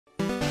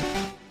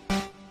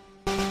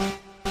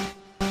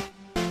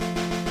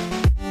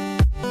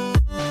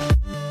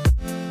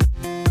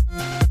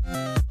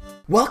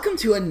Welcome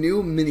to a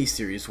new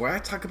mini-series where I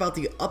talk about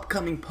the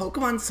upcoming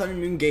Pokemon Sun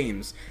and Moon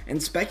games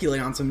and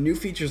speculate on some new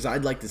features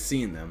I'd like to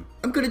see in them.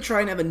 I'm going to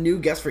try and have a new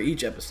guest for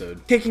each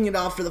episode. Kicking it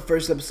off for the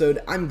first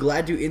episode, I'm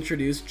glad to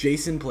introduce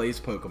Jason Plays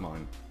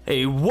Pokemon.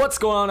 Hey, what's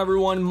going on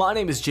everyone? My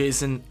name is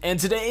Jason, and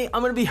today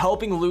I'm going to be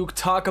helping Luke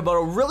talk about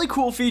a really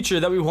cool feature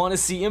that we want to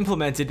see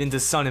implemented into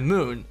Sun and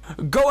Moon.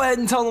 Go ahead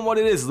and tell them what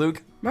it is,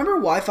 Luke. Remember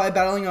Wi-Fi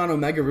battling on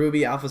Omega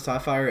Ruby, Alpha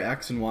Sapphire,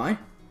 X, and Y?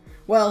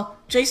 Well,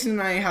 Jason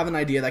and I have an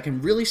idea that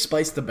can really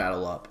spice the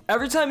battle up.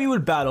 Every time you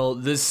would battle,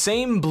 the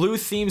same blue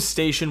themed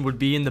station would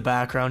be in the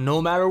background no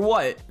matter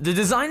what. The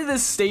design of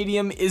this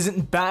stadium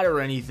isn't bad or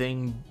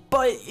anything,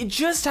 but it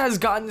just has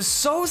gotten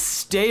so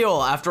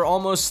stale after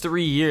almost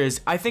 3 years.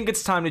 I think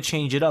it's time to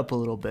change it up a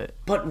little bit.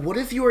 But what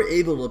if you were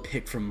able to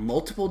pick from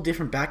multiple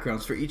different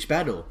backgrounds for each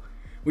battle?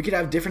 We could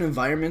have different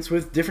environments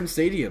with different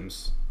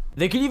stadiums.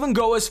 They could even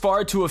go as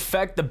far to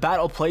affect the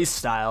battle play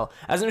style.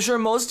 As I'm sure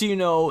most of you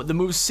know, the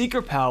move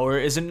Seeker Power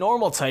is a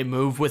normal type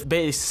move with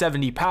base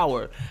 70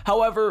 power.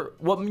 However,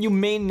 what you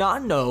may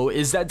not know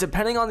is that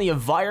depending on the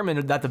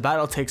environment that the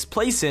battle takes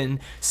place in,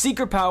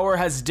 Seeker Power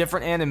has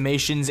different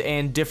animations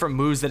and different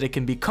moves that it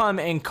can become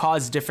and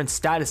cause different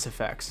status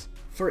effects.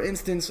 For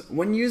instance,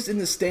 when used in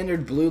the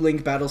standard Blue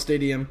Link Battle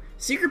Stadium,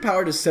 Seeker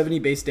Power does 70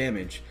 base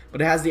damage,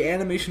 but it has the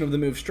animation of the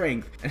move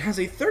Strength, and has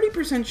a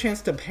 30%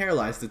 chance to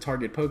paralyze the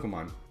target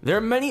Pokemon. There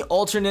are many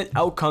alternate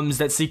outcomes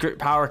that Secret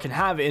Power can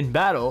have in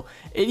battle.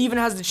 It even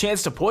has the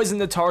chance to poison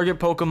the target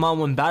Pokemon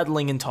when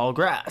battling in tall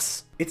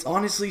grass. It's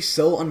honestly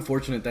so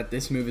unfortunate that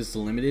this move is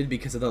limited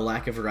because of the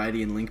lack of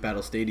variety in Link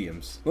Battle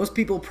Stadiums. Most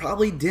people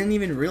probably didn't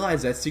even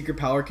realize that Secret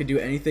Power could do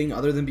anything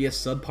other than be a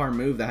subpar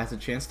move that has a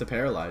chance to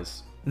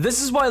paralyze.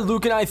 This is why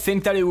Luke and I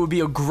think that it would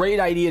be a great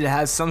idea to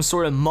have some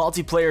sort of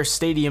multiplayer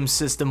stadium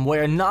system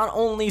where not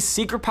only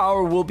Seeker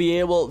Power will be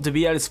able to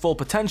be at its full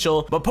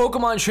potential, but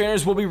Pokemon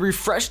trainers will be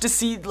refreshed to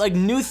see like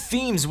new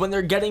themes when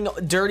they're getting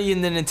dirty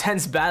in an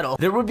intense battle.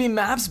 There would be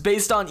maps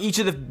based on each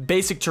of the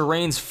basic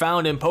terrains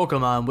found in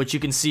Pokemon, which you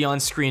can see on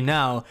screen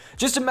now.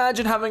 Just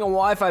imagine having a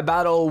Wi-Fi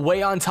battle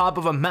way on top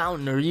of a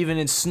mountain, or even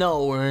in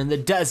snow, or in the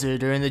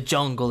desert, or in the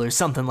jungle, or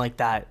something like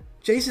that.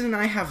 Jason and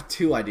I have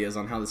two ideas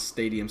on how the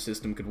stadium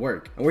system could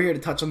work, and we're here to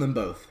touch on them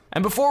both.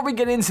 And before we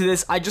get into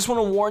this, I just want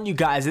to warn you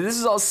guys that this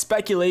is all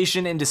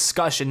speculation and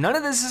discussion. None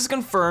of this is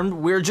confirmed.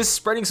 We're just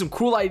spreading some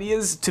cool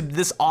ideas to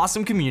this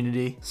awesome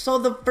community. So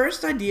the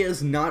first idea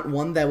is not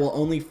one that will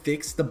only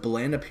fix the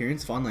bland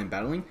appearance of online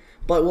battling,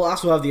 but will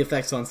also have the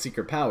effects on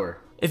Secret Power.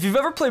 If you've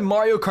ever played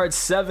Mario Kart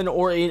 7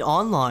 or 8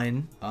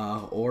 online,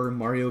 or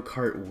Mario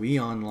Kart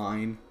Wii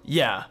Online.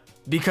 Yeah,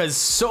 because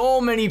so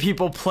many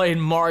people played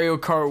Mario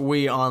Kart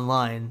Wii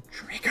online.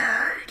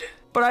 Triggered.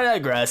 But I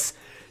digress.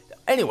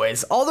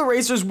 Anyways, all the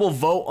racers will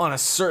vote on a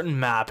certain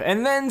map,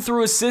 and then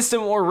through a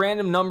system or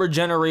random number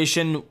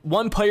generation,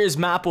 one player's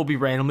map will be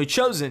randomly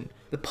chosen.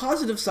 The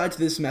positive side to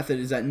this method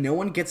is that no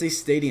one gets a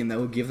stadium that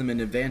will give them an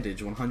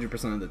advantage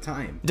 100% of the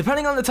time.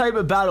 Depending on the type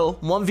of battle,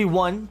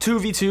 1v1,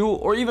 2v2,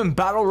 or even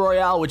Battle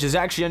Royale, which is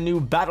actually a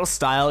new battle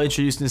style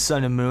introduced in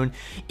Sun and Moon,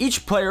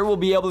 each player will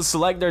be able to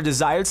select their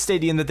desired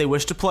stadium that they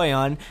wish to play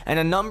on, and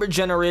a number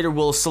generator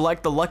will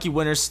select the lucky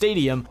winner's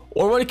stadium.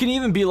 Or what it can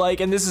even be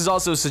like, and this is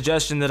also a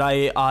suggestion that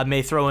I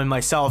may throw in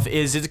myself,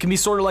 is it can be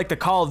sort of like the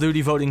Call of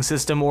Duty voting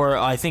system, or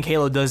I think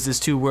Halo does this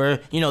too, where,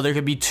 you know, there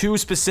could be two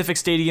specific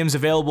stadiums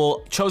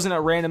available, chosen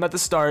at random at the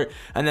start,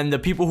 and then the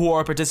people who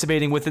are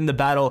participating within the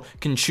battle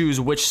can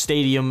choose which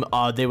stadium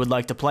they would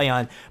like to play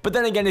on. But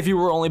then again, if you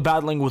were only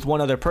battling with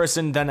one other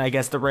person, then I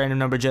guess the random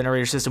number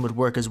generator system would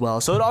work as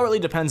well. So it all really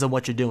depends on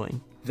what you're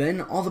doing. Then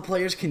all the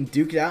players can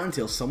duke it out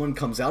until someone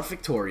comes out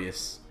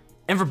victorious.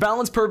 And for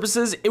balance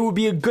purposes, it would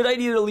be a good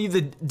idea to leave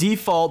the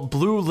default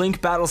Blue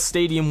Link Battle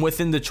Stadium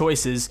within the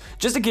choices,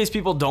 just in case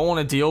people don't want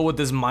to deal with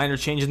this minor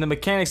change in the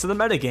mechanics of the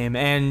metagame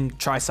and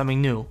try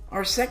something new.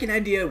 Our second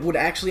idea would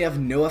actually have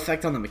no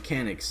effect on the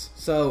mechanics,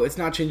 so it's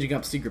not changing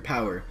up Secret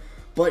Power,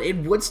 but it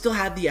would still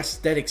have the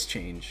aesthetics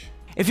change.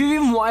 If you've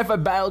even Wi-Fi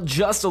battled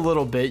just a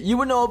little bit, you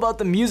would know about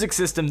the music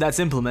system that's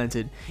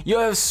implemented. You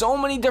have so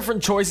many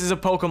different choices of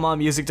Pokemon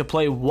music to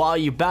play while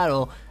you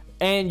battle,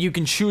 and you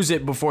can choose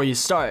it before you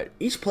start.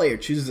 Each player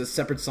chooses a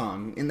separate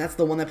song, and that's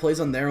the one that plays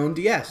on their own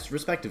DS,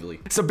 respectively.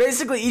 So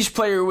basically each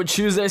player would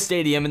choose their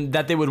stadium and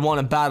that they would want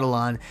to battle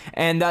on,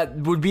 and that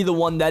would be the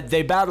one that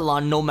they battle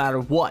on no matter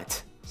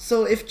what.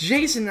 So if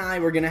Jason and I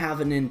were gonna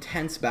have an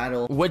intense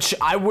battle... Which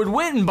I would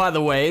win, by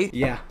the way.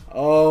 Yeah,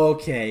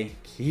 okay,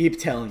 keep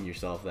telling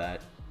yourself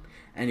that.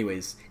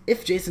 Anyways,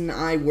 if Jason and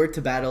I were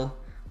to battle,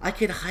 I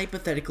could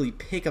hypothetically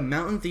pick a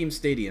mountain-themed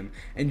stadium,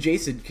 and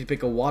Jason could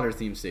pick a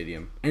water-themed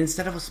stadium. And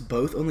instead of us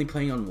both only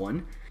playing on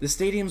one, the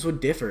stadiums would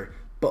differ,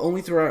 but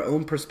only through our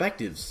own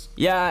perspectives.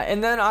 Yeah,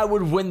 and then I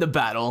would win the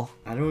battle.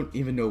 I don't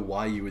even know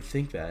why you would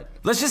think that.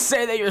 Let's just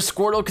say that your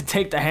Squirtle could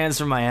take the hands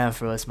from my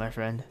Ampharos, my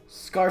friend.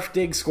 Scarf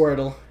dig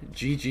Squirtle.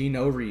 GG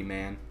no re,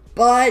 man.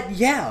 But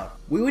yeah,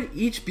 we would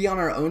each be on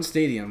our own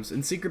stadiums,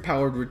 and Secret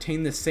Power would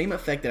retain the same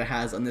effect that it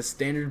has on the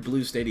standard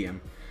blue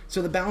stadium.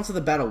 so the balance of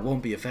the battle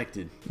won't be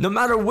affected. No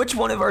matter which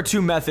one of our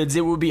two methods,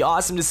 it would be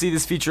awesome to see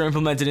this feature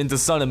implemented into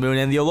Sun and Moon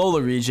and the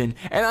Alola region,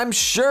 and I'm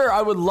sure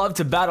I would love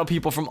to battle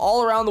people from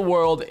all around the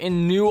world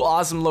in new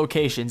awesome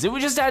locations. It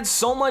would just add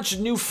so much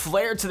new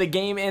flair to the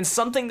game and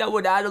something that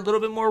would add a little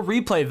bit more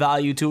replay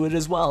value to it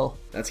as well.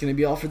 That's going to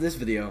be all for this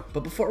video,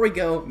 but before we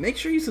go, make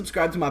sure you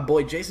subscribe to my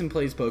boy Jason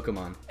Plays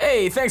Pokemon.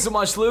 Hey, thanks so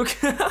much, Luke.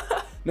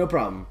 No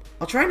problem.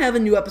 I'll try and have a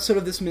new episode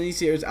of this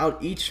mini-series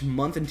out each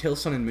month until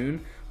Sun and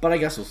Moon, but I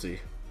guess we'll see.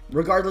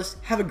 Regardless,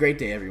 have a great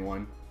day,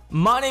 everyone.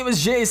 My name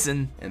is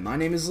Jason. And my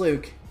name is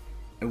Luke.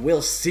 And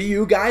we'll see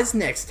you guys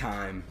next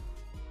time.